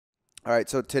All right,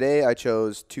 so today I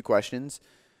chose 2 questions.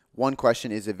 One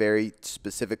question is a very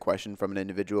specific question from an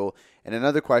individual, and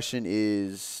another question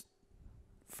is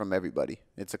from everybody.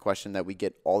 It's a question that we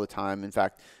get all the time. In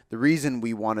fact, the reason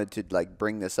we wanted to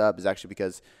bring this up is actually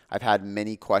because I've had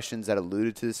many questions that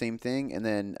alluded to the same thing, and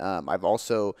then I've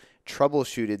also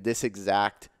troubleshooted this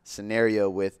exact scenario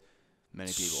with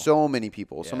Many people. so many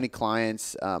people, so Yeah. many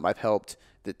clients. I've helped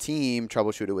the team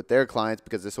troubleshoot it with their clients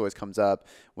because this always comes up.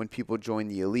 When people join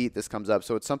the elite, this comes up.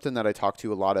 So it's something that I talk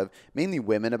to a lot of, mainly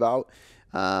women about.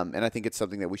 And I think it's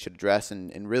something that we should address.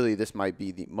 And really, this might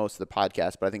be most of the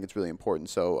podcast, but I think it's really important.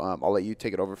 So I'll let you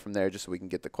take it over from there just so we can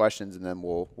get the questions, and then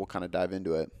we'll kind of dive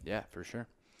into it. Yeah, for sure.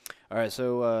 All right,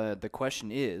 so the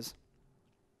question is,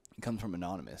 it comes from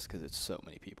anonymous because it's so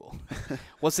many people.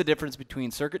 What's the difference between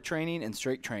circuit training and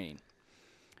strength training?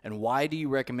 And why do you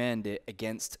recommend it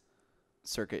against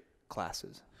circuit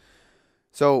classes?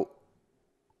 So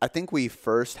I think we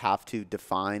first have to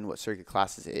define what circuit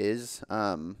classes is.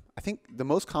 I think the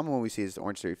most common one we see is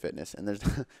Orange Theory Fitness, and there's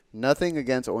nothing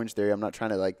against Orange Theory. I'm not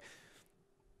trying to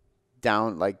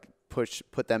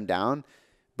put them down,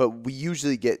 but we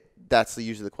usually get that's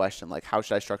usually the question, like how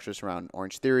should I structure this around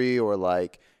Orange Theory, or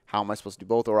like how am I supposed to do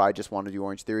both, or I just want to do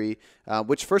Orange Theory,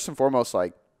 which first and foremost,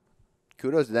 like,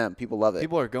 kudos to them. People love it.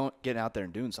 People are getting out there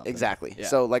and doing something. Exactly. Yeah.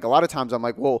 So, like, a lot of times I'm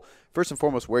like, well, first and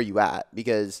foremost, where are you at?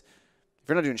 Because if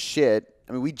you're not doing shit,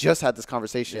 I mean, we just had this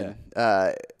conversation.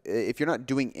 If you're not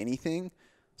doing anything,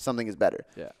 something is better.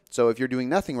 Yeah. So if you're doing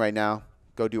nothing right now,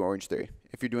 go do Orange Theory.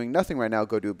 If you're doing nothing right now,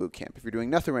 go do a boot camp. If you're doing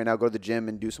nothing right now, go to the gym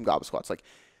and do some goblet squats. Like,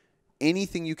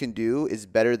 anything you can do is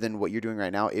better than what you're doing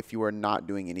right now if you are not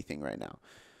doing anything right now.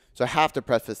 So I have to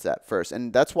preface that first.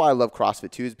 And that's why I love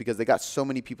CrossFit too, is because they got so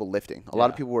many people lifting. A lot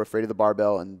of people were afraid of the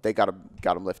barbell, and they got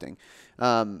them lifting.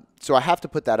 So I have to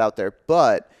put that out there.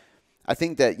 But I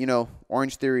think that,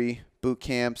 Orange Theory, boot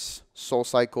camps, Soul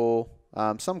Cycle,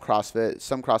 some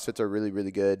CrossFits are really,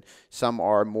 really good. Some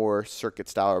are more circuit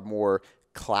style or more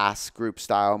class group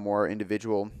style, more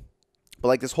individual. But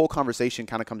like, this whole conversation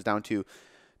kind of comes down to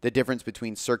the difference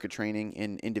between circuit training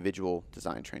and individual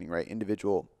design training, right?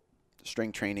 Individual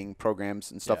strength training programs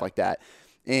and stuff like that.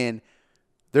 And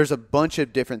there's a bunch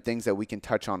of different things that we can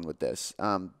touch on with this.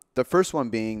 The first one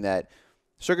being that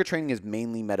circuit training is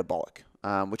mainly metabolic,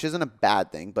 which isn't a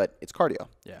bad thing, but it's cardio.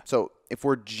 Yeah. So if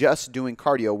we're just doing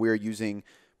cardio, we're using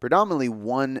predominantly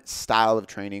one style of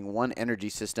training, one energy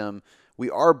system. We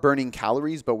are burning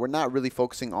calories, but we're not really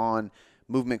focusing on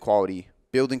movement quality,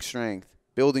 building strength,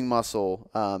 building muscle,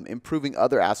 improving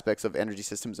other aspects of energy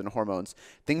systems and hormones,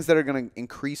 things that are going to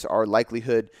increase our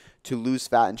likelihood to lose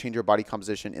fat and change our body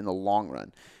composition in the long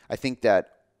run. I think that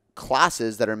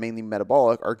classes that are mainly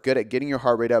metabolic are good at getting your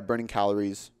heart rate up, burning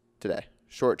calories today.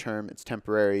 Short term, it's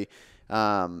temporary.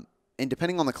 And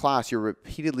depending on the class, you're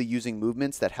repeatedly using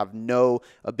movements that have no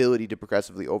ability to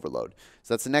progressively overload.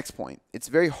 So that's the next point. It's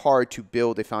very hard to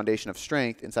build a foundation of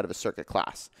strength inside of a circuit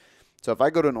class. So if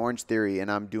I go to an Orange Theory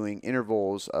and I'm doing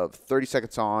intervals of 30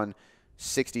 seconds on,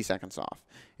 60 seconds off,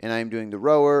 and I am doing the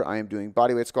rower, I am doing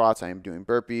bodyweight squats, I am doing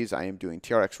burpees, I am doing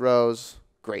TRX rows,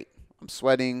 great. I'm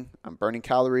sweating, I'm burning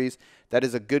calories. That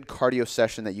is a good cardio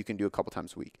session that you can do a couple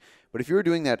times a week. But if you're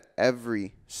doing that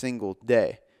every single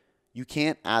day, you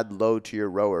can't add load to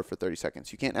your rower for 30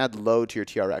 seconds. You can't add load to your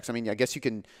TRX. I mean, I guess you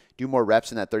can do more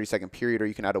reps in that 30-second period, or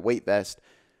you can add a weight vest,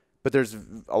 but there's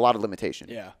a lot of limitation.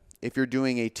 Yeah. If you're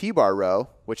doing a T-bar row,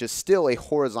 which is still a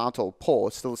horizontal pull,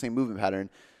 it's still the same movement pattern,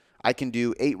 I can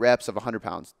do 8 reps of 100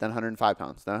 pounds, then 105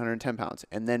 pounds, then 110 pounds.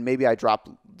 And then maybe I drop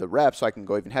the reps so I can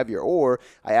go even heavier, or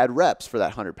I add reps for that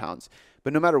 100 pounds.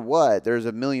 But no matter what, there's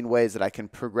a million ways that I can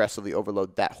progressively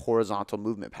overload that horizontal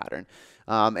movement pattern.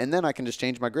 And then I can just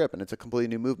change my grip, and it's a completely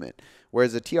new movement.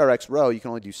 Whereas a TRX row, you can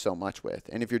only do so much with.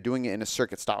 And if you're doing it in a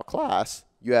circuit-style class,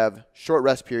 you have short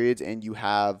rest periods, and you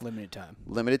have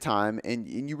Limited time, and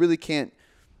you really can't.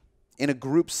 In a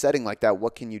group setting like that,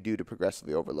 what can you do to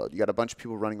progressively overload? You got a bunch of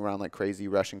people running around like crazy,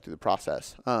 rushing through the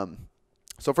process.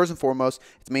 So first and foremost,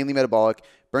 it's mainly metabolic,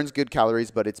 burns good calories,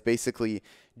 but it's basically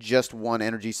just one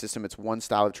energy system. It's one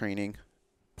style of training.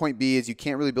 Point B is you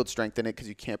can't really build strength in it because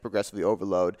you can't progressively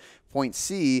overload. Point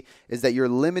C is that you're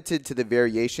limited to the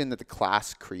variation that the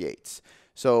class creates.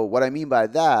 So what I mean by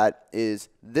that is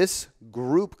this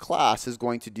group class is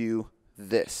going to do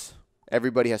this.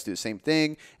 Everybody has to do the same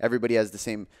thing. Everybody has the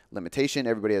same limitation.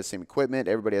 Everybody has the same equipment.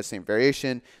 Everybody has the same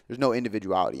variation. There's no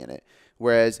individuality in it.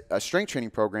 Whereas a strength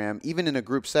training program, even in a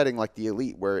group setting like the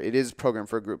elite, where it is programmed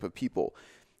for a group of people,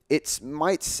 it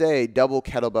might say double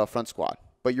kettlebell front squat,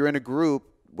 but you're in a group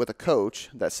with a coach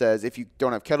that says, if you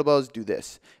don't have kettlebells, do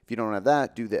this. If you don't have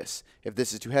that, do this. If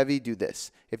this is too heavy, do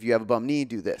this. If you have a bum knee,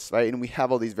 do this, right? And we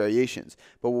have all these variations.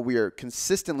 But what we are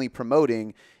consistently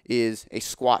promoting is a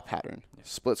squat pattern.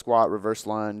 Split squat, reverse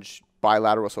lunge,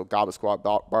 bilateral, so goblet squat,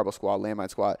 barbell squat, landmine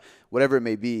squat, whatever it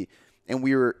may be. And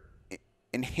we're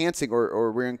enhancing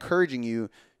or we're encouraging you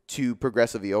to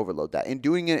progressively overload that and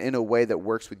doing it in a way that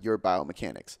works with your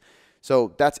biomechanics.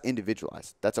 So that's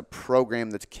individualized. That's a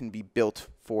program that can be built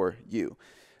for you.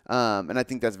 And I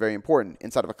think that's very important.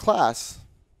 Inside of a class,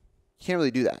 you can't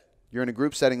really do that. You're in a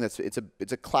group setting it's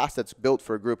a class that's built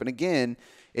for a group. And again,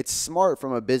 it's smart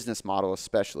from a business model,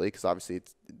 especially because obviously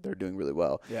they're doing really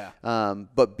well. Yeah.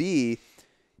 But B,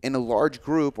 in a large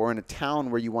group or in a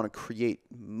town where you want to create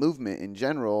movement in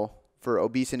general for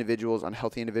obese individuals,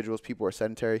 unhealthy individuals, people who are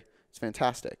sedentary, it's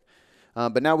fantastic.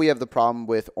 But now we have the problem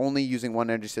with only using one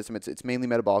energy system. It's mainly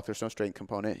metabolic. There's no strength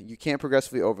component. You can't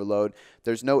progressively overload.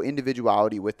 There's no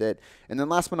individuality with it. And then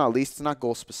last but not least, it's not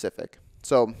goal specific.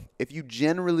 So if you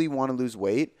generally want to lose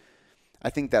weight, I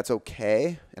think that's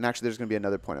okay. And actually, there's going to be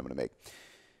another point I'm going to make.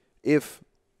 If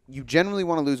you generally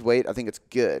want to lose weight, I think it's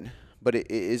good. But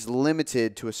it is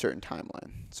limited to a certain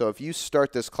timeline. So if you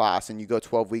start this class and you go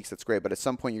 12 weeks, that's great. But at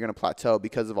some point, you're going to plateau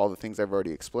because of all the things I've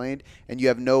already explained. And you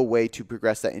have no way to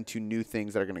progress that into new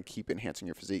things that are going to keep enhancing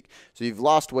your physique. So you've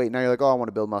lost weight. Now you're like, oh, I want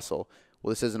to build muscle.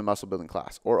 Well, this isn't a muscle building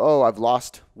class. Or, oh, I've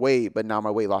lost weight, but now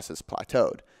my weight loss has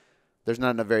plateaued. There's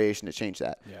not enough variation to change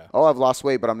that. Yeah. Oh, I've lost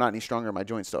weight, but I'm not any stronger. My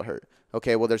joints still hurt.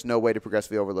 Okay, well, there's no way to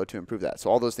progressively overload to improve that. So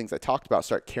all those things I talked about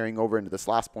start carrying over into this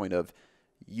last point of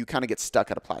you kind of get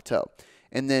stuck at a plateau.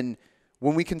 And then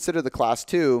when we consider the class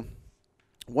too,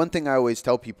 one thing I always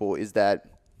tell people is that,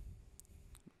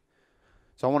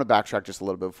 so I want to backtrack just a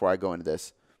little bit before I go into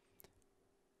this.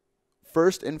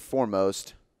 First and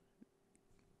foremost,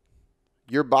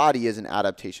 your body is an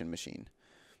adaptation machine.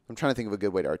 I'm trying to think of a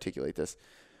good way to articulate this.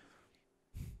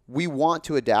 We want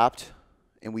to adapt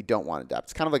and we don't want to adapt.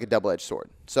 It's kind of like a double-edged sword.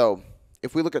 So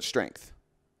if we look at strength,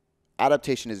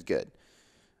 adaptation is good.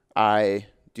 I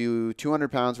do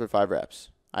 200 pounds for 5 reps.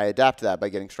 I adapt to that by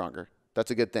getting stronger. That's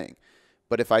a good thing.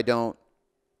 But if I don't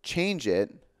change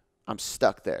it, I'm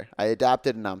stuck there. I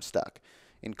adapted and now I'm stuck.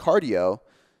 In cardio,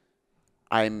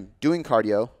 I'm doing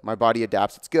cardio. My body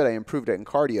adapts. It's good. I improved it in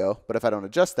cardio. But if I don't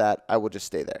adjust that, I will just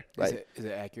stay there. Right? Is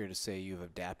it accurate to say you've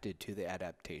adapted to the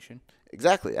adaptation?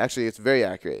 Exactly. Actually, it's very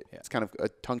accurate. Yeah. It's kind of a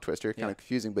tongue twister, kind of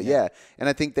confusing, but yeah. And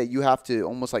I think that you have to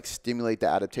almost like stimulate the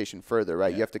adaptation further,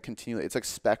 right? Yeah. You have to continue. It's like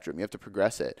spectrum. You have to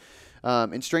progress it.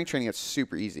 In strength training, it's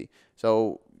super easy.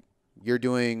 So you're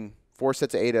doing 4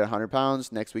 sets of 8 at 100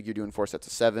 pounds. Next week, you're doing 4 sets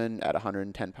of 7 at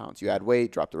 110 pounds. You add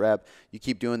weight, drop the rep. You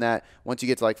keep doing that. Once you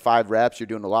get to like 5 reps, you're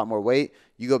doing a lot more weight.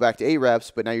 You go back to 8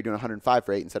 reps, but now you're doing 105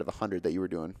 for 8 instead of 100 that you were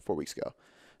doing 4 weeks ago.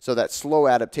 So that slow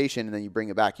adaptation, and then you bring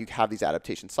it back, you have these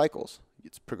adaptation cycles.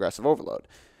 It's progressive overload.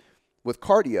 With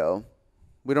cardio,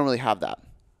 we don't really have that.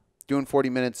 Doing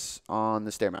 40 minutes on the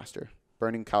Stairmaster.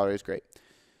 Burning calories, great.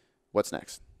 What's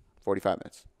next? 45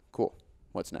 minutes. Cool.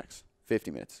 What's next? 50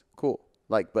 minutes. Cool.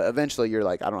 Like, but eventually you're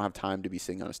like, I don't have time to be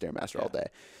sitting on a Stairmaster all day.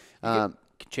 You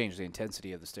can change the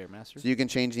intensity of the Stairmaster. So you can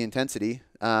change the intensity,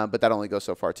 but that only goes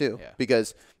so far too. Yeah.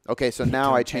 Because, okay, so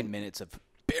now I change 10 minutes of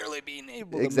barely being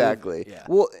able to move. Yeah.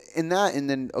 Well, in that, and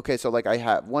then, okay, so like I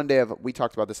have one day of, we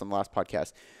talked about this on the last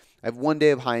podcast. I have one day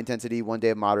of high intensity, one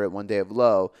day of moderate, one day of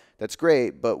low. That's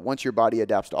great, but once your body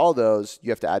adapts to all those,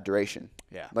 you have to add duration.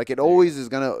 Yeah. Like it always is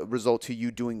going to result to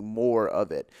you doing more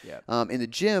of it. Yeah. In the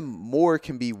gym, more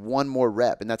can be one more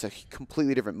rep, and that's a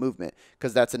completely different movement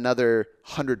because that's another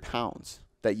 100 pounds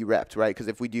that you repped, right? Because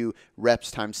if we do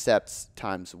reps times sets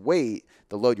times weight,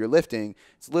 the load you're lifting,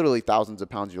 it's literally thousands of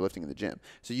pounds you're lifting in the gym.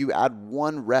 So you add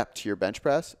 1 rep to your bench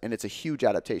press, and it's a huge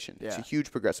adaptation. Yeah. It's a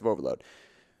huge progressive overload.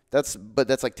 But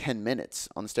that's like 10 minutes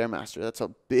on the Stairmaster. That's a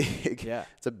big,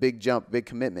 it's a big jump, big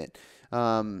commitment.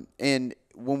 And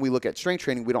when we look at strength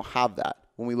training, we don't have that.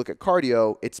 When we look at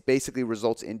cardio, it's basically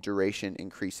results in duration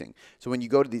increasing. So when you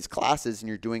go to these classes and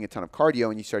you're doing a ton of cardio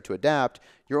and you start to adapt,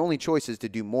 your only choice is to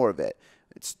do more of it.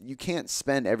 You can't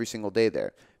spend every single day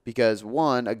there because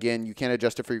 1, again, you can't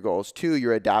adjust it for your goals. 2,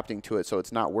 you're adapting to it, so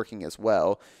it's not working as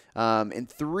well. And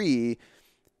 3,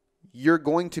 you're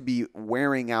going to be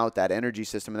wearing out that energy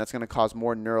system, and that's going to cause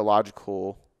more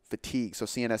neurological fatigue. So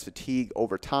CNS fatigue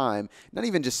over time, not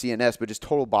even just CNS, but just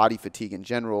total body fatigue in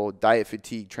general, diet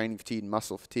fatigue, training fatigue,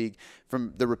 muscle fatigue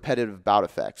from the repetitive bout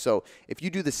effect. So if you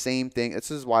do the same thing, this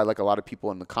is why like a lot of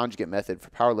people in the conjugate method for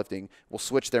powerlifting will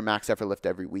switch their max effort lift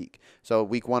every week. So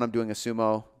week 1, I'm doing a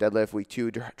sumo deadlift, week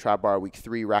 2, trap bar, week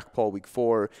 3, rack pull, week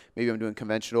 4, maybe I'm doing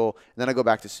conventional, and then I go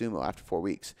back to sumo after 4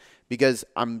 weeks. because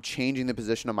I'm changing the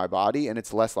position of my body and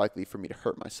it's less likely for me to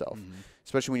hurt myself,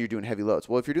 especially when you're doing heavy loads.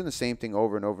 Well, if you're doing the same thing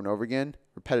over and over and over again,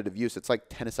 repetitive use, it's like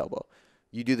tennis elbow.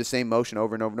 You do the same motion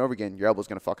over and over and over again, your elbow's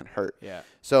going to fucking hurt. Yeah.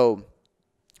 So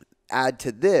add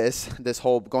to this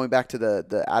whole, going back to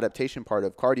the adaptation part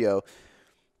of cardio,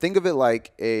 think of it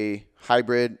like a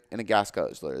hybrid and a gas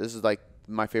guzzler. This is like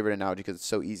my favorite analogy because it's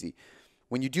so easy.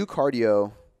 When you do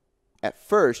cardio, at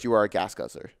first you are a gas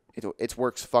guzzler. It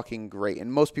works fucking great.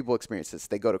 And most people experience this.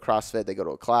 They go to CrossFit, they go to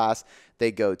a class, they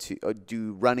go to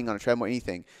do running on a treadmill,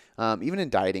 anything. Even in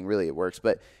dieting, really, it works.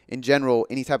 But in general,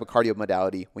 any type of cardio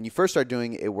modality, when you first start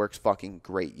doing it, it works fucking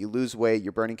great. You lose weight,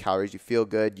 you're burning calories, you feel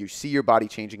good, you see your body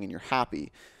changing, and you're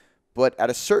happy. But at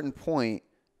a certain point,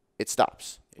 it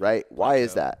stops, right? Why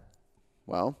is that?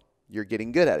 Well, you're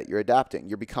getting good at it. You're adapting.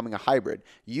 You're becoming a hybrid.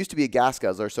 You used to be a gas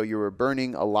guzzler, so you were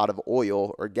burning a lot of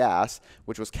oil or gas,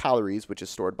 which was calories, which is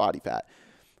stored body fat.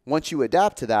 Once you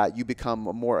adapt to that, you become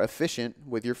more efficient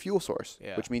with your fuel source,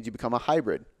 which means you become a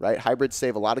hybrid, right? Hybrids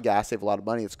save a lot of gas, save a lot of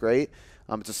money. It's great.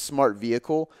 It's a smart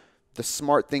vehicle. The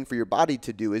smart thing for your body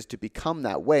to do is to become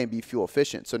that way and be fuel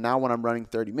efficient. So now when I'm running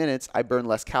 30 minutes, I burn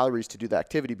less calories to do the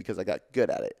activity because I got good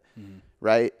at it,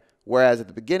 right? Whereas at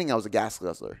the beginning, I was a gas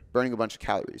guzzler, burning a bunch of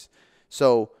calories.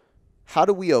 So how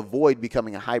do we avoid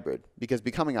becoming a hybrid? Because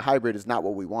becoming a hybrid is not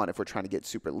what we want if we're trying to get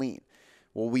super lean.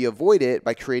 Well, we avoid it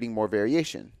by creating more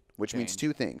variation, which means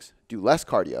two things. Do less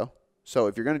cardio. So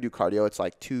if you're going to do cardio, it's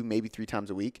like 2, maybe 3 times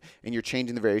a week, and you're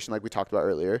changing the variation like we talked about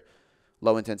earlier.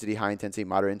 Low intensity, high intensity,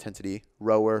 moderate intensity,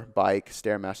 rower, bike,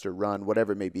 Stairmaster, run,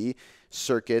 whatever it may be.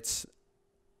 Circuits.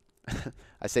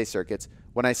 I say circuits.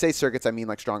 When I say circuits, I mean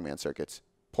like strongman circuits.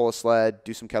 Pull a sled,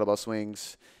 do some kettlebell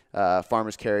swings,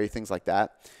 farmer's carry, things like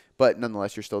that. But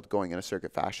nonetheless, you're still going in a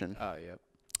circuit fashion. Oh,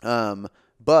 yep.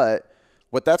 But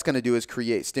what that's going to do is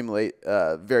stimulate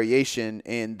variation,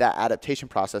 and that adaptation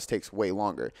process takes way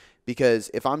longer.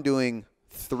 Because if I'm doing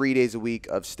 3 days a week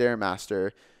of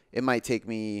Stairmaster, it might take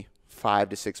me 5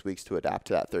 to 6 weeks to adapt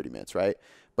to that 30 minutes, right?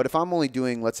 But if I'm only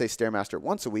doing, let's say, Stairmaster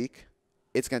once a week,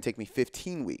 it's going to take me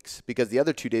 15 weeks because the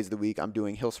other 2 days of the week I'm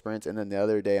doing hill sprints, and then the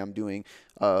other day I'm doing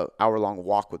an hour-long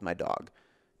walk with my dog.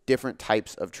 Different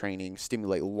types of training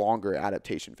stimulate longer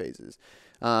adaptation phases.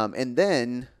 And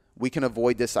then we can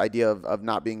avoid this idea of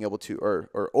not being able to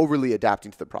or overly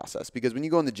adapting to the process. Because when you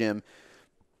go in the gym,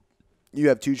 you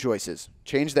have 2 choices.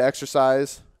 Change the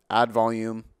exercise, add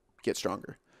volume, get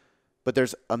stronger. But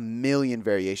there's a million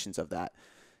variations of that.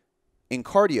 In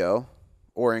cardio,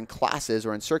 or in classes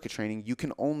or in circuit training, you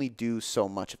can only do so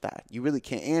much of that. You really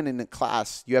can't. And in a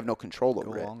class, you have no control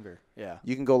over it. Go longer. Yeah.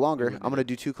 You can go longer. I'm going to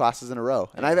do 2 classes in a row.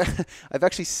 And I've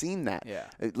actually seen that. Yeah.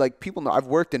 Like people know, I've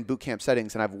worked in boot camp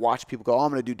settings and I've watched people go, oh,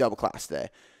 I'm going to do double class today.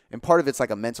 And part of it's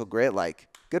like a mental grit, like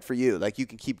good for you. Like you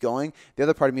can keep going. The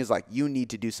other part of me is like, you need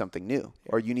to do something new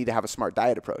or you need to have a smart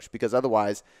diet approach because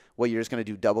otherwise, you're just going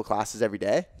to do double classes every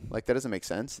day. Like that doesn't make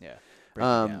sense.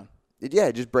 Yeah.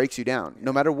 It just breaks you down.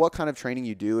 No matter what kind of training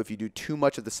you do, if you do too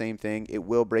much of the same thing, it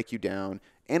will break you down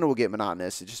and it will get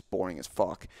monotonous. It's just boring as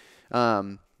fuck.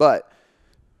 But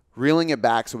reeling it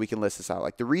back so we can list this out.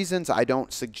 Like the reasons I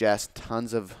don't suggest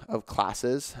tons of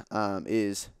classes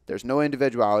is there's no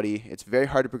individuality. It's very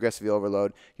hard to progressively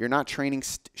overload. You're not training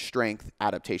strength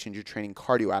adaptations. You're training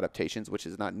cardio adaptations, which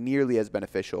is not nearly as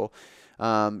beneficial.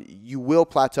 You will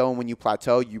plateau, and when you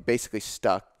plateau, you're basically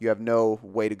stuck. You have no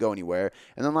way to go anywhere.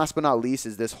 And then last but not least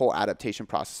is this whole adaptation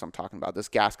process I'm talking about, this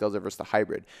gas guzzler versus the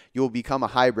hybrid. You will become a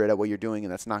hybrid at what you're doing,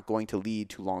 and that's not going to lead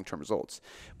to long-term results.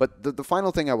 But the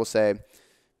final thing I will say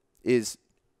is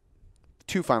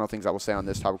 2 final things I will say on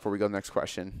this topic before we go to the next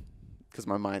question, because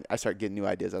my mind, I start getting new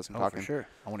ideas as I'm talking. For sure.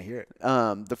 I want to hear it.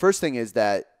 The first thing is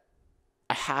that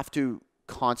I have to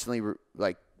constantly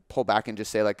pull back and just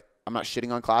say I'm not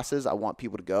shitting on classes. I want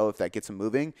people to go if that gets them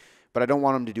moving, but I don't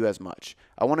want them to do as much.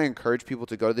 I want to encourage people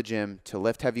to go to the gym, to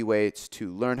lift heavy weights,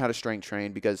 to learn how to strength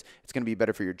train because it's going to be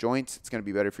better for your joints. It's going to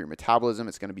be better for your metabolism.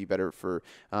 It's going to be better for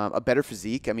a better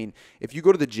physique. I mean, if you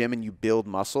go to the gym and you build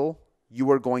muscle, you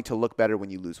are going to look better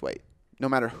when you lose weight, no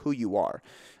matter who you are.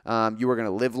 You are going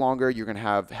to live longer. You're going to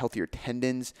have healthier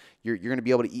tendons. You're going to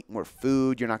be able to eat more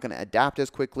food. You're not going to adapt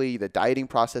as quickly. The dieting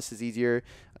process is easier.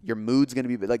 Your mood's going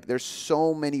to be like, there's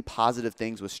so many positive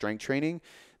things with strength training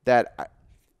that,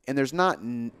 and it's not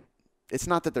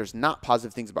that there's not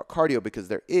positive things about cardio because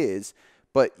there is,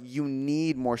 but you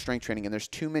need more strength training. And there's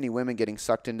too many women getting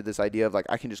sucked into this idea of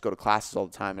I can just go to classes all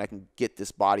the time and I can get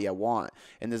this body I want.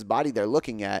 And this body they're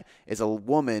looking at is a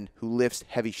woman who lifts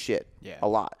heavy shit a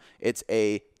lot. It's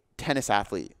a tennis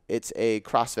athlete. It's a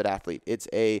CrossFit athlete. It's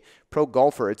a pro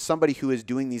golfer. It's somebody who is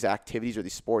doing these activities or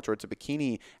these sports, or it's a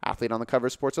bikini athlete on the cover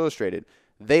of Sports Illustrated.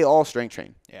 They all strength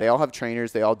train. Yeah. They all have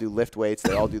trainers. They all do lift weights.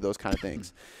 They all do those kind of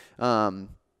things.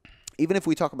 Even if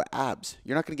we talk about abs,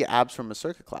 you're not going to get abs from a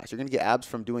circuit class. You're going to get abs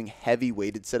from doing heavy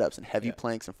weighted sit-ups and heavy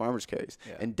planks and farmer's carries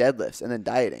and deadlifts and then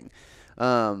dieting.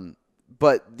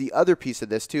 But the other piece of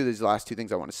this too, these last two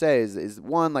things I want to say is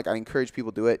one, like I encourage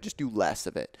people to do it, just do less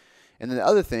of it. And then the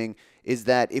other thing is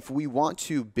that if we want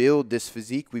to build this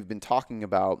physique we've been talking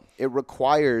about, it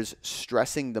requires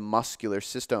stressing the muscular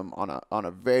system on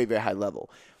a very, very high level.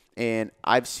 And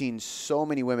I've seen so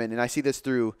many women, and I see this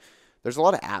through, there's a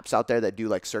lot of apps out there that do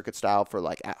like circuit style for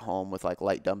like at home with like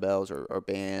light dumbbells or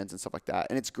bands and stuff like that.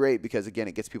 And it's great because, again,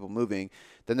 it gets people moving.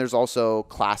 Then there's also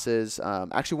classes.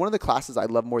 Actually, one of the classes I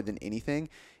love more than anything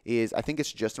is, I think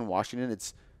it's just in Washington.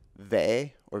 It's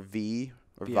VE or V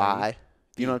or VI.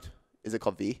 Do you know, is it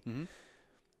called V? Mm-hmm.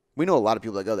 We know a lot of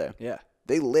people that go there. Yeah.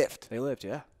 They lift. They lift,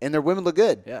 yeah. And their women look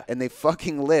good. Yeah. And they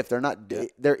fucking lift. They're not,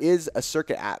 there is a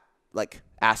circuit app like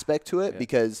aspect to it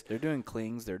because they're doing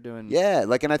clings, they're doing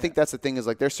and I think that's the thing is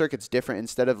like their circuit's different.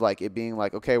 Instead of like it being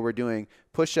like, okay, we're doing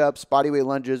push-ups, body weight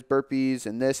lunges, burpees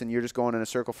and this, and you're just going in a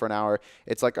circle for an hour.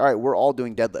 It's like, all right, we're all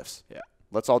doing deadlifts. Yeah,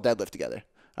 let's all deadlift together.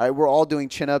 All right, we're all doing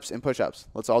chin-ups and push-ups.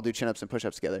 Let's all do chin-ups and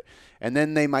push-ups together. And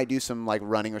then they might do some like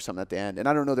running or something at the end. And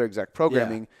I don't know their exact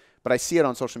programming, but I see it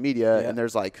on social media and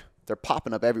there's like, they're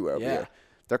popping up everywhere over here.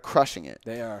 They're crushing it.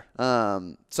 They are.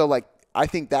 So like I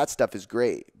think that stuff is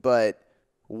great, but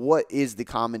what is the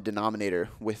common denominator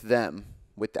with them,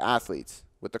 with the athletes,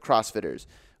 with the CrossFitters,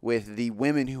 with the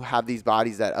women who have these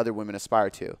bodies that other women aspire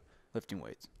to?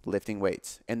 Lifting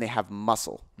weights. And they have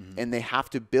muscle. Mm-hmm. And they have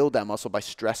to build that muscle by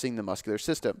stressing the muscular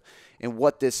system. And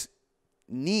what this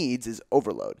needs is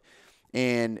overload.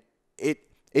 And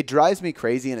it drives me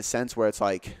crazy in a sense where it's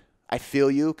like, I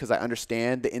feel you because I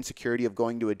understand the insecurity of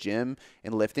going to a gym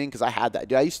and lifting because I had that.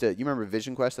 Dude, you remember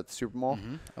Vision Quest at the Super Mall?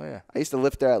 Mm-hmm. Oh, yeah. I used to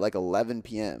lift there at like 11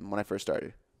 p.m. when I first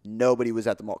started. Nobody was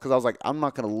at the mall because I was like, I'm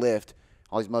not going to lift.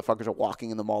 All these motherfuckers are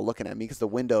walking in the mall looking at me because the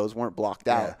windows weren't blocked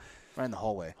out. Right in the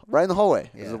hallway. Right in the hallway.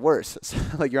 Yeah. It was the worst. So,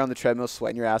 like you're on the treadmill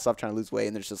sweating your ass off trying to lose weight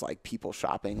and there's just like people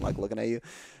shopping, like looking at you.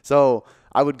 So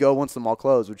I would go once the mall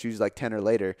closed, which was usually like 10 or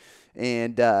later.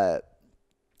 And,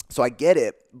 so I get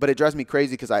it, but it drives me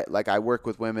crazy because I work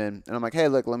with women and I'm like, hey,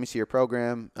 look, let me see your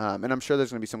program. And I'm sure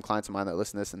there's going to be some clients of mine that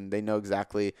listen to this and they know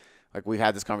exactly, like we've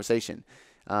had this conversation.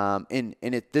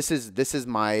 This is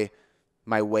my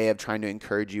way of trying to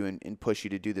encourage you and push you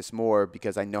to do this more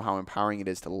because I know how empowering it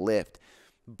is to lift.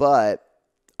 But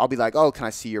I'll be like, oh, can I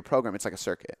see your program? It's like a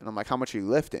circuit. And I'm like, how much are you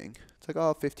lifting? It's like,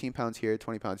 oh, 15 pounds here,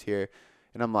 20 pounds here.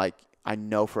 And I'm like, I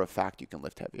know for a fact you can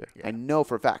lift heavier. Yeah. I know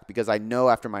for a fact because I know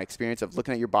after my experience of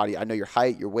looking at your body, I know your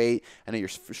height, your weight, I know your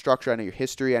structure, I know your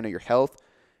history, I know your health.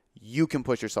 You can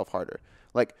push yourself harder.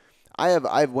 Like I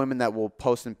have women that will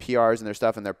post in PRs and their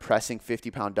stuff and they're pressing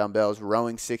 50-pound dumbbells,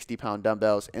 rowing 60-pound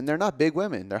dumbbells, and they're not big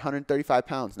women. They're 135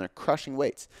 pounds and they're crushing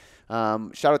weights.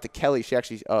 Shout out to Kelly. She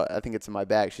actually, I think it's in my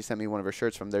bag. She sent me one of her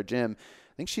shirts from their gym.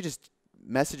 I think she just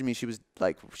messaged me. She was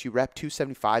like, she repped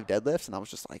 275 deadlifts and I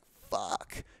was just like,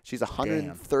 fuck. She's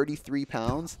 133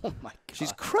 pounds. Oh my God.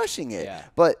 She's crushing it. Yeah.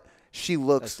 But she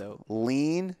looks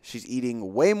lean. She's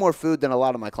eating way more food than a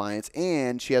lot of my clients,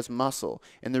 and she has muscle.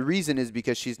 And the reason is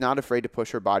because she's not afraid to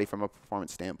push her body from a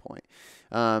performance standpoint.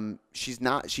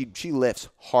 She lifts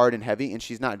hard and heavy, and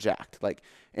she's not jacked.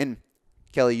 And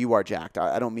Kelly, you are jacked.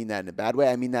 I don't mean that in a bad way.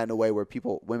 I mean that in a way where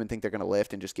women think they're going to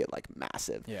lift and just get like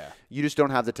massive. Yeah. You just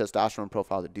don't have the testosterone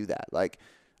profile to do that. Like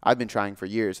I've been trying for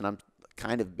years, and I'm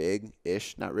kind of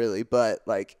big-ish, not really, but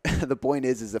like the point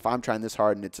is if I'm trying this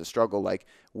hard and it's a struggle, like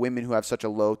women who have such a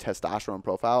low testosterone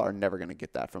profile are never going to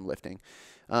get that from lifting.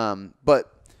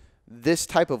 But this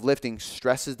type of lifting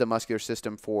stresses the muscular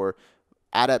system for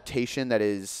adaptation that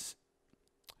is,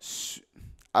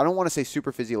 I don't want to say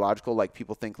super physiological, like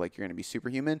people think like you're going to be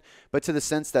superhuman, but to the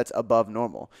sense that's above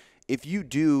normal. If you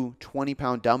do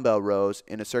 20-pound dumbbell rows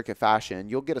in a circuit fashion,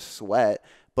 you'll get a sweat,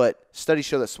 but studies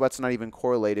show that sweat's not even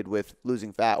correlated with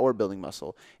losing fat or building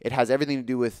muscle. It has everything to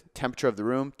do with temperature of the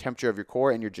room, temperature of your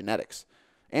core, and your genetics.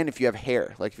 And if you have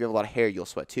hair, like if you have a lot of hair, you'll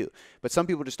sweat too. But some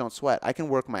people just don't sweat. I can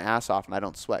work my ass off and I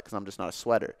don't sweat because I'm just not a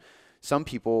sweater. Some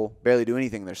people barely do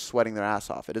anything. They're sweating their ass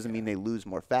off. It doesn't mean they lose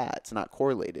more fat. It's not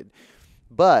correlated.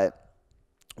 But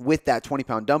with that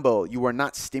 20-pound dumbbell, you are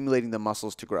not stimulating the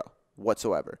muscles to grow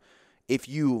whatsoever. If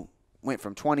you went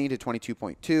from 20 to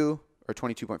 22.2 or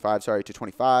 22.5, sorry, to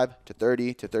 25 to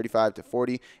 30 to 35 to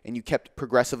 40, and you kept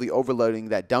progressively overloading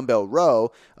that dumbbell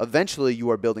row, eventually you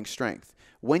are building strength.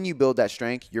 When you build that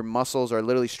strength, your muscles are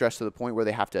literally stressed to the point where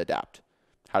they have to adapt.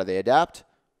 How do they adapt?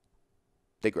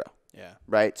 They grow. Yeah.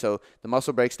 Right? So the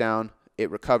muscle breaks down,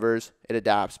 it recovers, it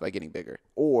adapts by getting bigger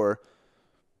or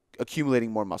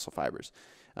accumulating more muscle fibers.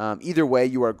 Either way,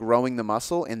 you are growing the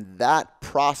muscle, and that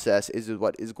process is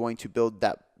what is going to build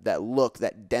that look,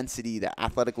 that density, that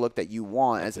athletic look that you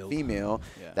want as a female,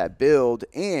 that build.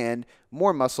 And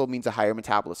more muscle means a higher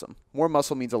metabolism. More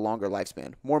muscle means a longer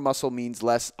lifespan. More muscle means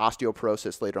less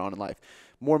osteoporosis later on in life.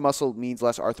 More muscle means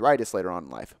less arthritis later on in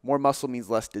life. More muscle means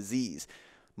less disease.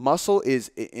 Muscle is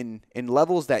in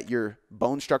levels that your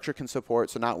bone structure can support,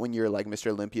 so not when you're like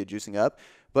Mr. Olympia juicing up,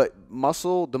 but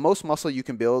muscle, the most muscle you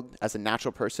can build as a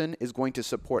natural person is going to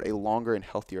support a longer and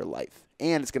healthier life,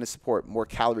 and it's going to support more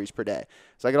calories per day.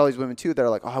 So I get all these women too that are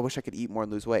like, oh, I wish I could eat more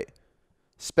and lose weight.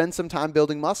 Spend some time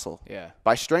building muscle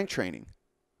by strength training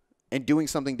and doing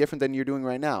something different than you're doing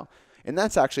right now. And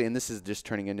that's actually, and this is just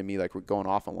turning into me like we're going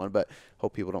off on one, but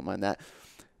hope people don't mind that.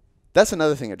 That's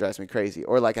another thing that drives me crazy,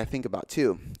 or like I think about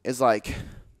too, is like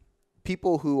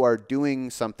people who are doing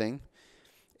something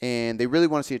and they really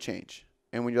want to see a change.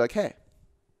 And when you're like, hey,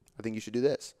 I think you should do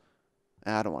this.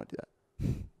 I don't want to do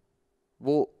that.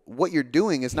 Well, what you're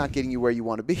doing is not getting you where you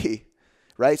want to be,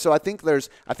 right? So I think there's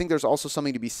also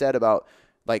something to be said about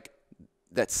like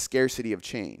that scarcity of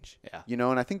change, you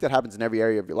know, and I think that happens in every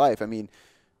area of your life. I mean,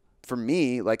 for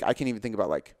me, like I can even think about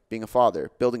like being a father,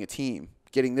 building a team,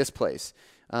 getting this place.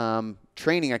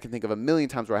 Training, I can think of a million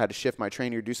times where I had to shift my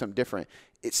training or do something different.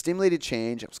 It stimulated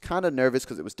change. I was kind of nervous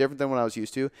because it was different than what I was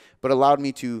used to, but allowed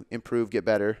me to improve, get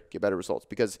better results,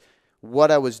 because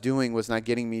what I was doing was not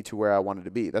getting me to where I wanted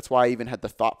to be. That's why I even had the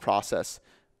thought process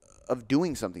of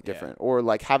doing something different, or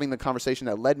like having the conversation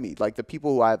that led me. Like the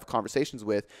people who I have conversations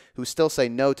with who still say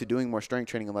no to doing more strength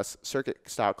training and less circuit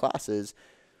style classes.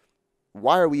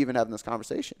 Why are we even having this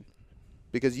conversation?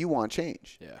 Because you want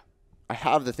change. Yeah. I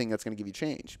have the thing that's going to give you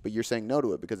change, but you're saying no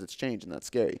to it because it's change, and that's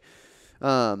scary.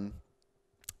 And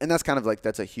that's kind of like,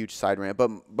 that's a huge side rant. But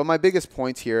my biggest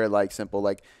points here are like simple,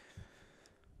 like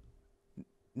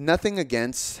nothing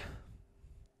against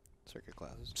circuit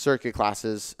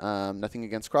classes, nothing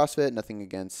against CrossFit, nothing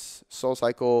against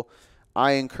SoulCycle.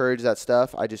 I encourage that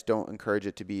stuff. I just don't encourage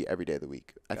it to be every day of the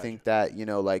week. Gotcha. I think that, you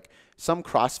know, like some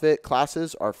CrossFit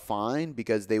classes are fine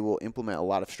because they will implement a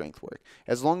lot of strength work.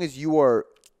 As long as you are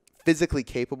physically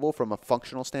capable from a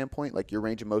functional standpoint, like your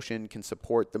range of motion can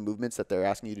support the movements that they're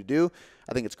asking you to do,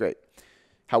 I think it's great.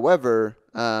 However,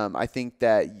 I think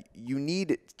that you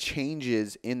need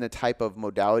changes in the type of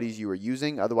modalities you are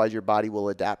using. Otherwise, your body will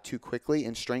adapt too quickly,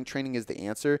 and strength training is the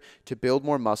answer to build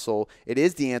more muscle. It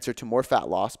is the answer to more fat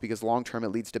loss, because long-term it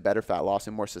leads to better fat loss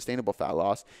and more sustainable fat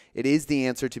loss. It is the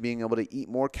answer to being able to eat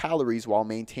more calories while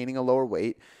maintaining a lower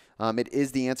weight. It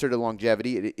is the answer to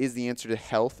longevity. It is the answer to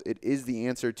health. It is the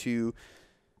answer to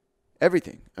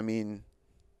everything. I mean,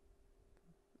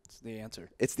 it's the answer.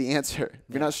 It's the answer.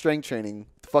 If you're not strength training,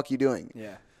 what the fuck are you doing?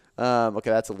 Yeah. Okay,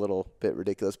 that's a little bit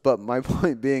ridiculous. But my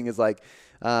point being is like,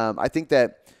 I think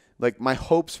that like my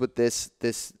hopes with this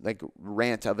like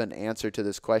rant of an answer to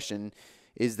this question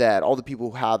is that all the people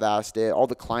who have asked it, all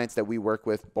the clients that we work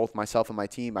with, both myself and my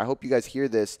team, I hope you guys hear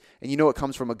this and you know it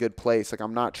comes from a good place. Like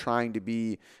I'm not trying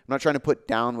to put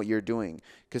down what you're doing,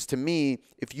 because to me,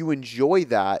 if you enjoy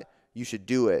that, you should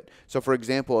do it. So for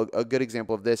example, a good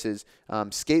example of this is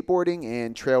skateboarding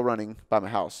and trail running by my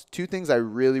house. Two things I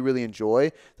really, really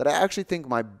enjoy that I actually think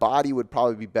my body would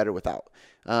probably be better without.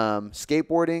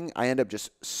 Skateboarding, I end up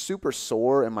just super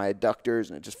sore in my adductors,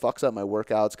 and it just fucks up my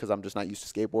workouts because I'm just not used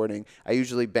to skateboarding. I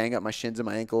usually bang up my shins and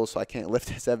my ankles, so I can't lift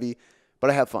as heavy, but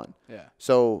I have fun. Yeah.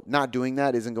 So not doing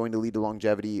that isn't going to lead to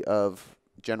longevity of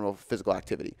general physical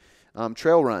activity.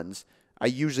 Trail runs, I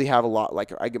usually have a lot,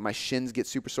 like my shins get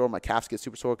super sore, my calves get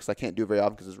super sore because I can't do it very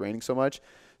often because it's raining so much.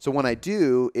 So when I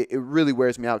do, it really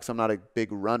wears me out because I'm not a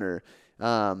big runner.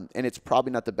 And it's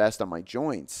probably not the best on my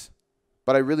joints,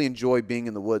 but I really enjoy being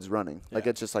in the woods running. Like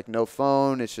it's just like no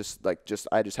phone. It's just like,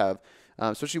 I just have,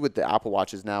 especially with the Apple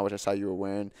Watches now, which I saw you were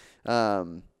wearing,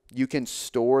 you can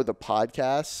store the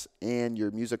podcasts and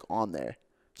your music on there.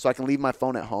 So I can leave my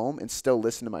phone at home and still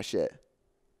listen to my shit.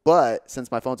 But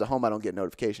since my phone's at home, I don't get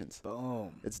notifications.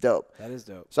 Boom. It's dope. That is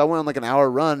dope. So I went on like an hour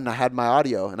run, and I had my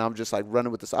audio, and I'm just like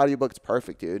running with this audiobook. It's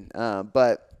perfect, dude.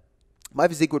 But my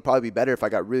physique would probably be better if I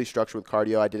got really structured with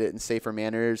cardio. I did it in safer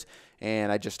manners,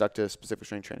 and I just stuck to specific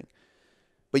strength training.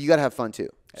 But you got to have fun too.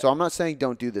 Yeah. So I'm not saying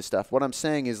don't do this stuff. What I'm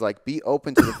saying is like be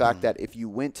open to the fact that if you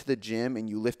went to the gym and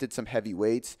you lifted some heavy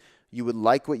weights, you would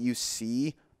like what you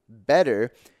see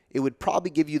better. it would probably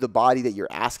give you the body that you're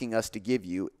asking us to give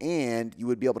you, and you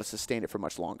would be able to sustain it for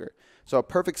much longer. So a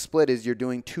perfect split is you're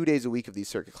doing 2 days a week of these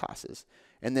circuit classes,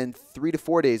 and then 3 to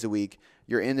 4 days a week,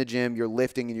 you're in the gym, you're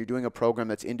lifting, and you're doing a program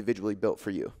that's individually built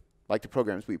for you, like the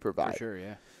programs we provide. For sure,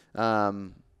 yeah.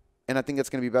 And I think that's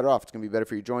going to be better off. It's going to be better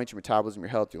for your joints, your metabolism, your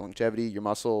health, your longevity, your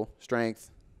muscle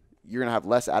strength. You're going to have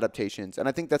less adaptations. And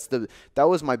I think that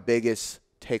was my biggest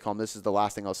take home. This is the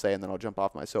last thing I'll say, and then I'll jump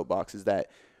off my soapbox, is that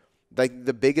like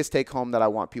the biggest take home that I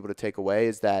want people to take away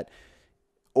is that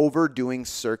overdoing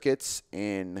circuits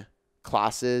in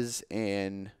classes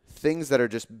and things that are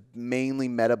just mainly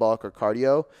metabolic or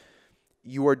cardio,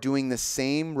 you are doing the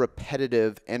same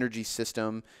repetitive energy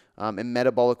system and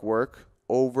metabolic work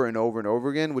over and over and over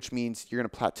again, which means you're going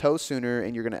to plateau sooner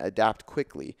and you're going to adapt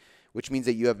quickly, which means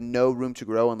that you have no room to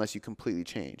grow unless you completely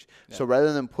change. Yeah. So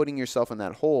rather than putting yourself in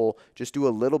that hole, just do a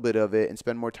little bit of it and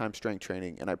spend more time strength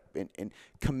training and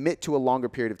commit to a longer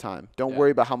period of time. Don't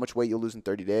worry about how much weight you'll lose in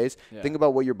 30 days. Yeah. Think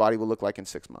about what your body will look like in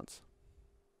 6 months.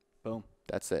 Boom.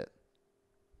 That's it.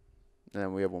 And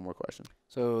then we have one more question.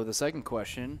 So the second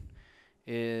question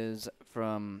is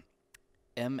from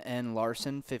MN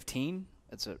Larson 15.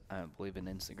 That's I believe an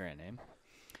Instagram name.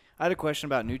 I had a question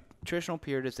about nutritional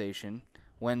periodization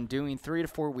when doing 3 to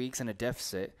 4 weeks in a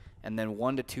deficit and then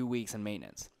 1 to 2 weeks in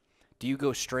maintenance. Do you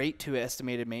go straight to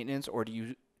estimated maintenance, or do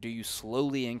you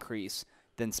slowly increase,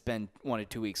 then spend 1 to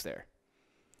 2 weeks there?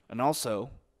 And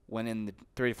also, when in the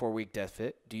 3 to 4 week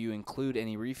deficit, do you include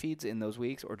any refeeds in those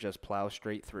weeks or just plow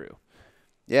straight through?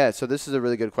 Yeah, so this is a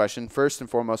really good question. First and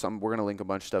foremost, we're going to link a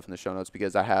bunch of stuff in the show notes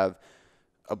because I have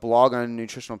a blog on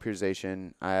nutritional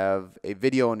periodization. I have a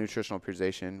video on nutritional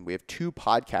periodization. We have 2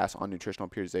 podcasts on nutritional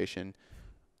periodization.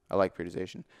 I like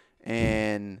periodization.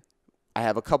 And I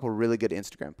have a couple really good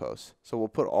Instagram posts. So we'll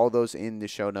put all those in the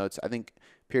show notes. I think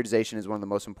periodization is one of the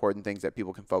most important things that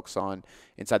people can focus on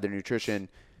inside their nutrition.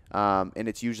 And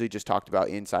it's usually just talked about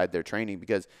inside their training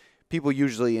because people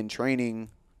usually in training,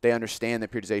 they understand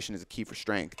that periodization is a key for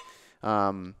strength.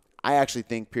 I actually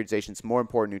think periodization is more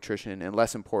important in nutrition and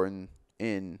less important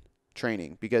in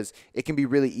training because it can be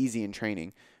really easy in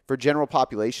training. For general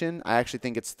population, I actually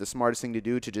think it's the smartest thing to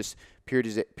do to just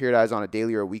periodize on a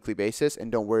daily or a weekly basis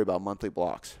and don't worry about monthly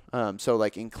blocks. So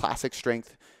like in classic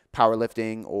strength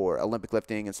powerlifting or Olympic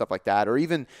lifting and stuff like that, or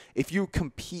even if you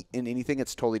compete in anything,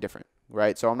 it's totally different,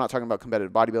 right? So I'm not talking about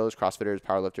competitive bodybuilders, CrossFitters,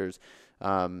 powerlifters,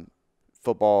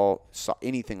 football,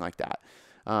 anything like that,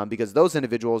 because those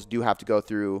individuals do have to go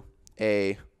through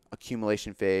a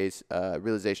accumulation phase,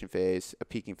 realization phase, a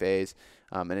peaking phase,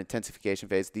 an intensification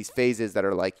phase. These phases that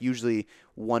are like usually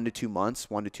 1 to 2 months,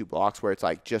 1 to 2 blocks, where it's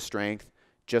like just strength,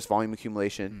 just volume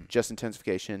accumulation, just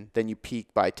intensification. Then you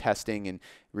peak by testing and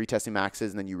retesting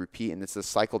maxes, and then you repeat, and it's a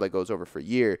cycle that goes over for a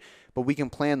year. But we can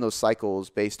plan those cycles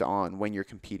based on when you're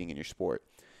competing in your sport.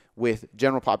 With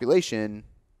general population,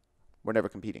 we're never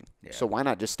competing. Yeah. So why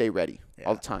not just stay ready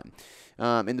all the time?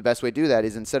 And the best way to do that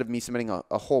is instead of me spending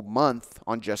a whole month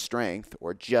on just strength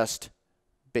or just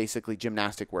basically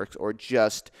gymnastic works or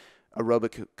just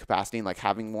aerobic capacity and like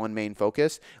having one main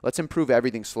focus, let's improve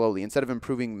everything slowly. Instead of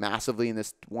improving massively in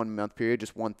this 1 month period,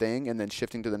 just one thing and then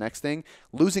shifting to the next thing,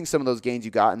 losing some of those gains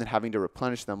you got and then having to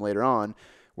replenish them later on,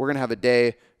 we're going to have a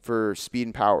day for speed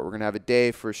and power. We're going to have a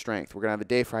day for strength. We're going to have a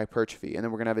day for hypertrophy. And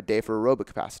then we're going to have a day for aerobic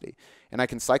capacity. And I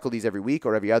can cycle these every week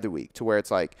or every other week to where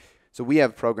it's like, so we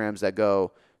have programs that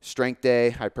go strength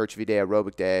day, hypertrophy day,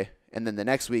 aerobic day. And then the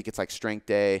next week it's like strength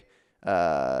day,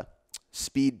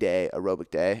 speed day,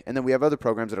 aerobic day. And then we have other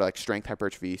programs that are like strength,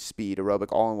 hypertrophy, speed, aerobic,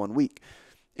 all in 1 week.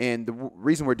 And the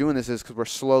reason we're doing this is because we're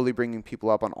slowly bringing people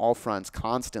up on all fronts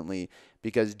constantly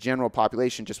because general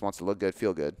population just wants to look good,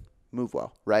 feel good, move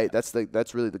well, right? That's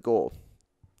really the goal.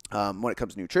 When it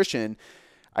comes to nutrition,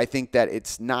 I think that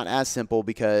it's not as simple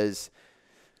because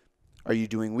are you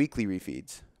doing weekly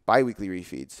refeeds, bi-weekly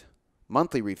refeeds,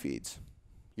 monthly refeeds?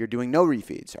 You're doing no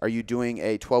refeeds. Are you doing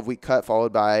a 12-week cut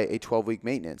followed by a 12-week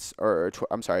maintenance, or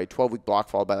 12-week block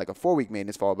followed by like a 4-week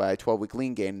maintenance followed by a 12-week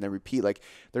lean gain and then repeat? Like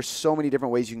there's so many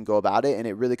different ways you can go about it, and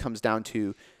it really comes down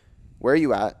to where are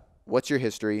you at, what's your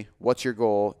history, what's your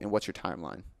goal, and what's your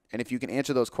timeline. And if you can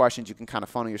answer those questions, you can kind of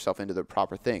funnel yourself into the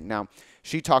proper thing. Now,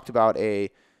 she talked about I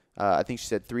think she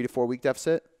said 3 to 4 week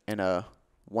deficit and a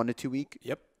 1 to 2 week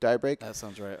diet break. That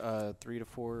sounds right. 3 to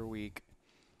 4 week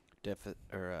deficit,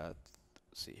 or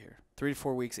let's see here, 3 to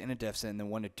 4 weeks in a deficit and then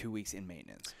 1 to 2 weeks in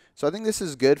maintenance. So I think this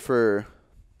is good for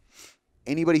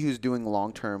anybody who's doing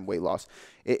long-term weight loss.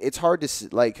 It's hard to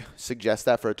suggest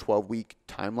that for a 12-week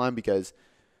timeline because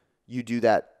you do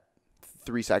that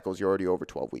 3 cycles, you're already over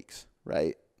 12 weeks,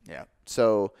 right? Yeah.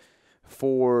 So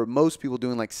For most people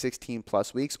doing like 16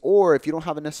 plus weeks, or if you don't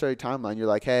have a necessary timeline, you're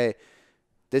like, hey,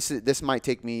 this might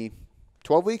take me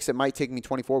 12 weeks. It might take me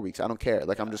 24 weeks. I don't care.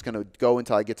 Like, I'm just going to go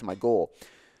until I get to my goal.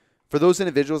 For those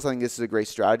individuals, I think this is a great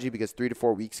strategy because 3 to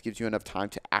 4 weeks gives you enough time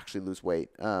to actually lose weight.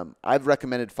 I've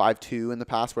recommended 5-2 in the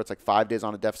past, where it's like 5 days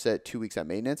on a deficit, 2 weeks at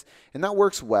maintenance, and that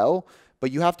works well.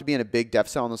 But you have to be in a big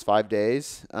deficit on those 5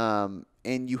 days, and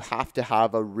you have to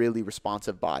have a really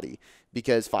responsive body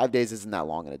because 5 days isn't that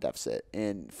long in a deficit.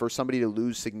 And for somebody to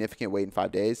lose significant weight in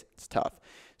 5 days, it's tough.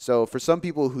 So for some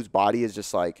people whose body is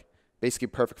just like basically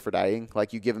perfect for dieting,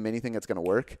 like you give them anything that's going to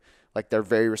work, like they're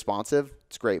very responsive,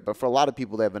 it's great. But for a lot of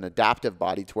people, they have an adaptive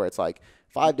body to where it's like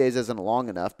 5 days isn't long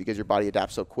enough because your body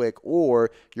adapts so quick,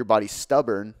 or your body's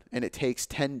stubborn and it takes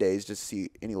 10 days to see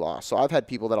any loss. So I've had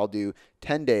people that I'll do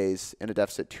 10 days in a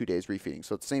deficit, 2 days refeeding.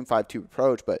 So it's the same 5-2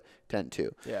 approach, but 10-2.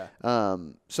 Yeah.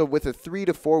 So with a 3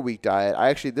 to 4 week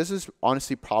diet, this is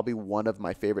honestly probably one of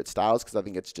my favorite styles because I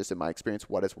think it's just in my experience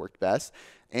what has worked best.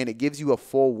 And it gives you a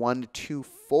full 1 to 2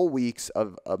 full weeks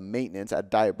of maintenance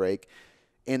at diet break.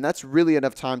 And that's really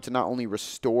enough time to not only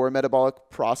restore metabolic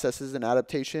processes and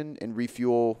adaptation and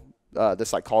refuel the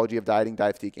psychology of dieting,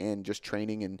 diet fatigue, and just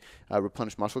training and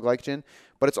replenish muscle glycogen,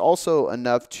 but it's also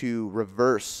enough to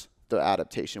reverse the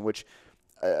adaptation, which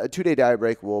a 2-day diet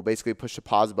break will basically push the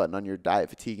pause button on your diet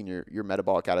fatigue and your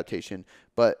metabolic adaptation.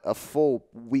 But a full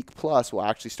week plus will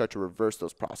actually start to reverse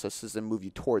those processes and move you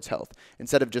towards health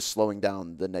instead of just slowing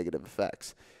down the negative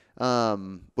effects,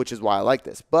 which is why I like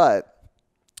this. But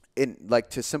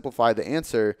to simplify the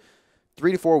answer,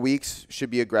 3 to 4 weeks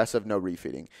should be aggressive, no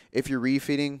refeeding. If you're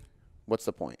refeeding, what's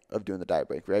the point of doing the diet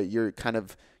break, right? You're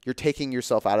taking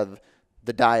yourself out of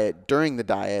the diet during the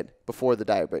diet before the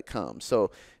diet break comes.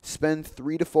 So spend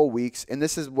 3 to 4 weeks, and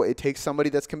this is what it takes somebody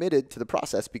that's committed to the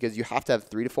process, because you have to have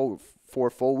 3 to 4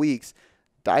 full weeks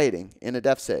dieting in a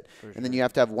deficit. And then you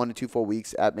have to have 1 to 2 full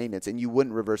weeks at maintenance, and you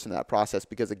wouldn't reverse in that process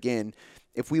because, again,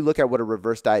 if we look at what a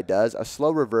reverse diet does, a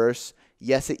slow reverse,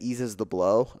 yes, it eases the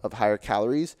blow of higher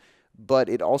calories, but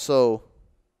it also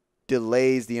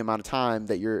delays the amount of time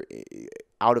that you're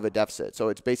out of a deficit. So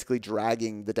it's basically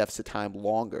dragging the deficit time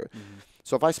longer. Mm-hmm.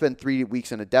 So if I spend 3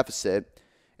 weeks in a deficit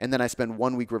and then I spend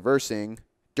 1 week reversing,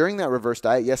 during that reverse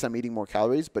diet, yes, I'm eating more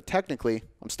calories, but technically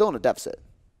I'm still in a deficit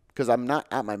because I'm not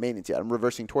at my maintenance yet. I'm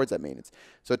reversing towards that maintenance.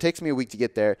 So it takes me a week to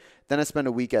get there. Then I spend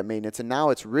a week at maintenance, and now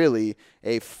it's really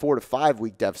a 4 to 5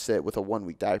 week deficit with a 1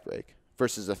 week diet break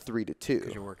versus a 3 to 2.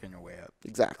 Because you're working your way up.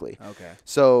 Exactly. Okay.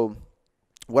 So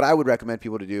what I would recommend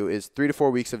people to do is 3 to 4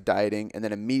 weeks of dieting and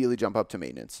then immediately jump up to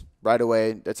maintenance right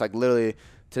away. It's like literally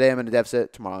today I'm in a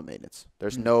deficit, tomorrow I'm maintenance.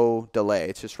 There's no delay.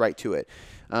 It's just right to it.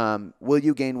 Will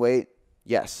you gain weight?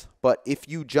 Yes. But if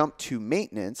you jump to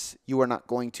maintenance, you are not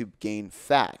going to gain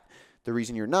fat. The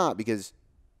reason you're not, because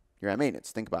you're at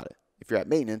maintenance. Think about it. If you're at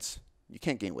maintenance, you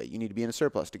can't gain weight. You need to be in a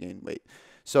surplus to gain weight.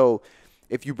 So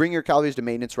if you bring your calories to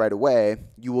maintenance right away,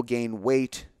 you will gain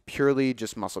weight purely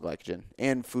just muscle glycogen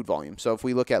and food volume. So if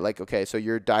we look at so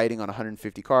you're dieting on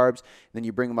 150 carbs, then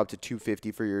you bring them up to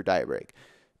 250 for your diet break.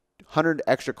 100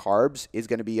 extra carbs is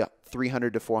going to be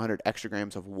 300 to 400 extra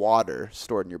grams of water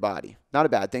stored in your body. Not a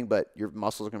bad thing, but your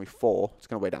muscles are going to be full. It's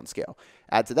going to weigh down the scale.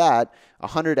 Add to that,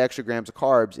 100 extra grams of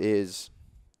carbs is,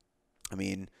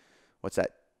 what's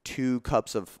that? 2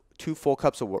 full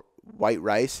cups of white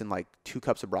rice and 2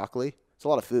 cups of broccoli. It's a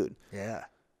lot of food. Yeah.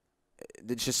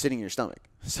 It's just sitting in your stomach.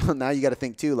 So now you got to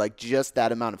think too, just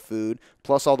that amount of food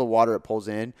plus all the water it pulls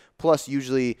in, plus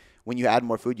usually when you add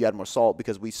more food, you add more salt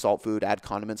because we salt food, add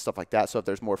condiments, stuff like that. So if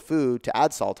there's more food to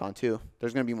add salt on too,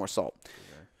 there's going to be more salt.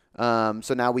 Okay.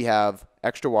 So now we have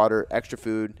extra water, extra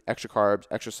food, extra carbs,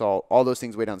 extra salt. All those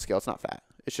things weigh down the scale. It's not fat.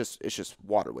 It's just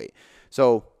water weight.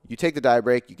 So you take the diet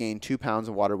break, you gain 2 pounds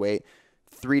of water weight.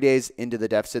 3 days into the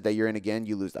deficit that you're in again,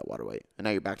 you lose that water weight, and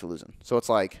now you're back to losing. So it's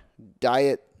like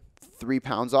diet 3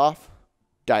 pounds off,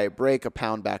 diet break a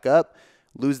pound back up,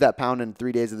 lose that pound in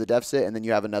 3 days of the deficit, and then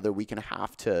you have another week and a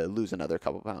half to lose another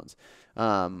couple pounds,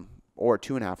 or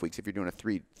 2.5 weeks if you're doing a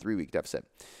three week deficit.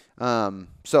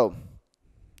 So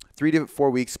 3 to 4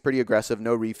 weeks, pretty aggressive,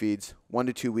 no refeeds. 1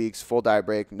 to 2 weeks, full diet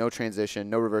break, no transition,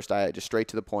 no reverse diet, just straight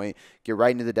to the point. Get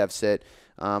right into the deficit.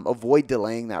 Avoid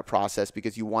delaying that process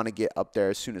because you want to get up there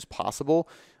as soon as possible.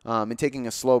 And taking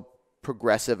a slow,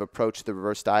 progressive approach to the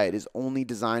reverse diet is only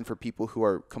designed for people who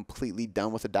are completely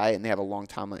done with a diet and they have a long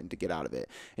timeline to get out of it.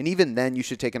 And even then, you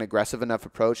should take an aggressive enough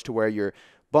approach to where you're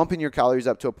bumping your calories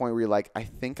up to a point where you're like, I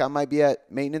think I might be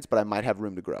at maintenance, but I might have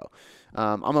room to grow.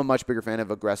 I'm a much bigger fan of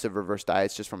aggressive reverse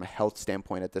diets just from a health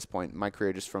standpoint at this point in my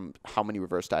career, just from how many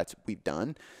reverse diets we've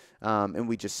done. And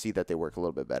we just see that they work a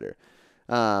little bit better.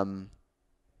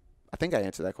 I think I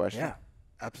answered that question.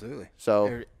 Yeah, Absolutely.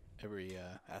 So Every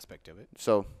aspect of it.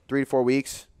 So 3 to 4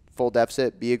 weeks, full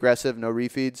deficit, be aggressive, no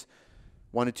refeeds.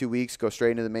 1 to 2 weeks, go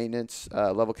straight into the maintenance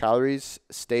level calories,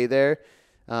 stay there.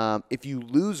 If you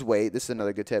lose weight, this is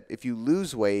another good tip. If you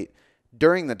lose weight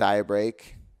during the diet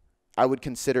break, I would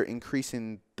consider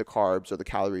increasing the carbs or the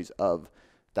calories of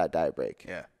that diet break.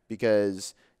 Yeah.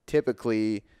 Because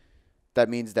typically that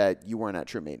means that you weren't at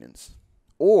true maintenance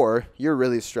or you're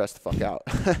really stressed the fuck out.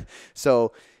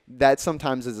 So that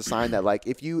sometimes is a sign that like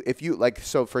if you like,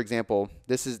 so for example,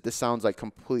 this sounds like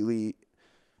completely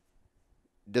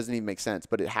doesn't even make sense,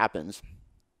 but it happens.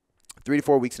 3 to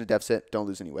 4 weeks in a deficit, don't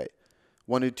lose any weight.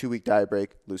 1 to 2 week diet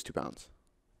break, lose 2 pounds.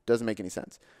 Doesn't make any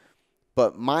sense.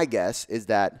 But my guess is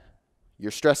that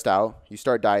you're stressed out, you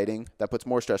start dieting, that puts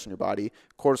more stress on your body,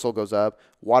 cortisol goes up,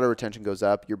 water retention goes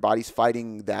up, your body's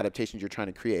fighting the adaptations you're trying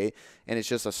to create, and it's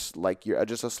just you're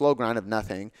just a slow grind of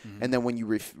nothing. Mm-hmm. And then when you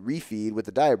refeed with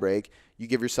the diet break, you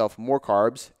give yourself more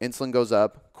carbs, insulin goes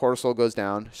up, cortisol goes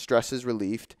down, stress is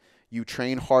relieved, you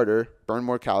train harder, burn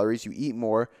more calories, you eat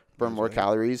more, burn more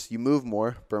calories, you move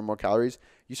more, burn more calories,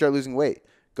 you start losing weight.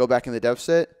 Go back in the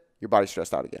deficit, your body's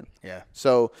stressed out again. Yeah.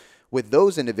 So with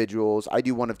those individuals, I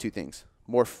do one of two things.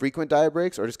 More frequent diet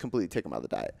breaks or just completely take them out of the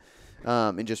diet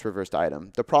and just reverse diet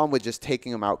them. The problem with just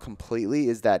taking them out completely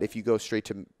is that if you go straight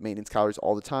to maintenance calories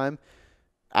all the time,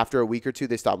 after a week or two,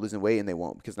 they stop losing weight and they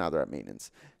won't because now they're at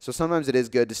maintenance. So sometimes it is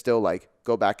good to still like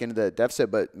go back into the deficit,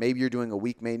 but maybe you're doing a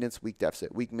week maintenance, week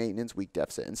deficit, week maintenance, week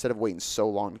deficit instead of waiting so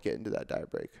long to get into that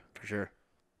diet break. For sure.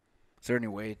 Is there any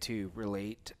way to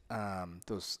relate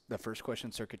the first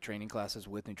question, circuit training classes,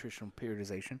 with nutritional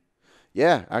periodization?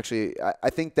 Yeah, actually, I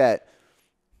think that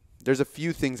there's a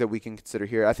few things that we can consider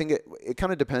here. I think it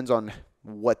kind of depends on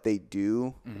what they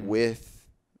do with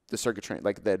the circuit training,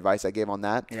 like the advice I gave on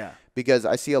that. Yeah. Because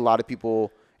I see a lot of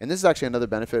people, and this is actually another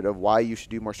benefit of why you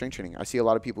should do more strength training. I see a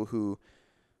lot of people who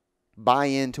buy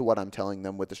into what I'm telling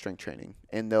them with the strength training,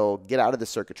 and they'll get out of the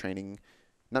circuit training,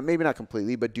 maybe not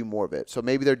completely, but do more of it. So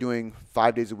maybe they're doing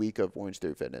 5 days a week of Orange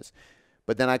Theory Fitness.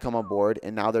 But then I come on board,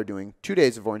 and now they're doing 2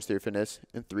 days of Orange Theory Fitness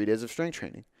and 3 days of strength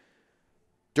training.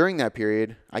 During that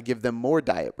period, I give them more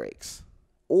diet breaks,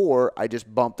 or I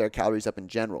just bump their calories up in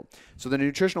general. So the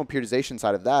nutritional periodization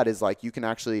side of that is like you can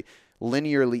actually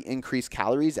linearly increase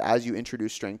calories as you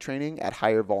introduce strength training at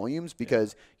higher volumes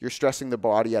because you're stressing the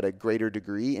body at a greater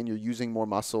degree and you're using more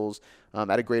muscles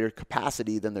at a greater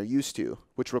capacity than they're used to,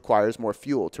 which requires more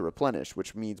fuel to replenish,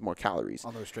 which means more calories.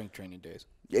 On those strength training days.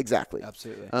 Exactly.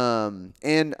 Absolutely.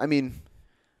 And I mean,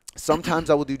 sometimes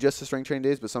I will do just the strength training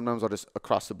days, but sometimes I'll just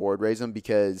across the board raise them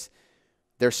because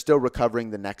they're still recovering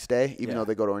the next day. Even though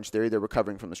they go to Orange Theory, they're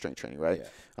recovering from the strength training, right?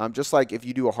 Yeah. Just like if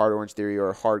you do a hard Orange Theory or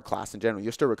a hard class in general,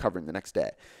 you're still recovering the next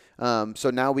day. So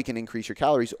now we can increase your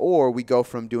calories, or we go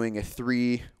from doing a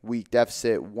 3-week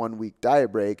deficit, 1-week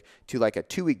diet break to like a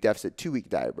 2-week deficit, 2-week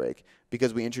diet break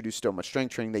because we introduce so much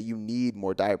strength training that you need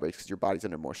more diet breaks because your body's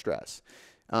under more stress.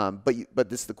 But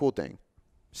this is the cool thing.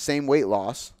 Same weight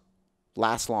loss,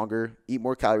 last longer, eat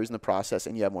more calories in the process,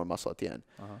 and you have more muscle at the end.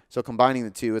 So combining the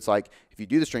two, it's like if you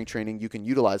do the strength training, you can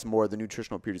utilize more of the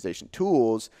nutritional periodization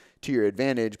tools to your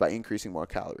advantage by increasing more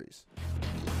calories.